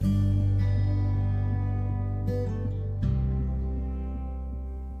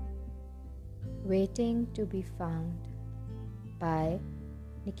Waiting to be Found by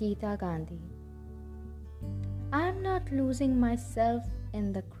Nikita Gandhi. I am not losing myself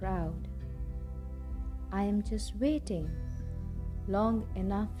in the crowd. I am just waiting long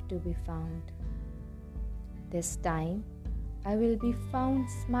enough to be found. This time I will be found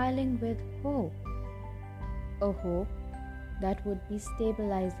smiling with hope, a hope that would be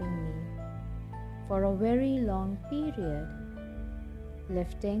stabilizing me for a very long period,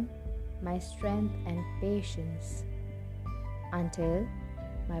 lifting my strength and patience until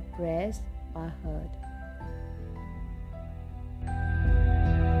my prayers are heard.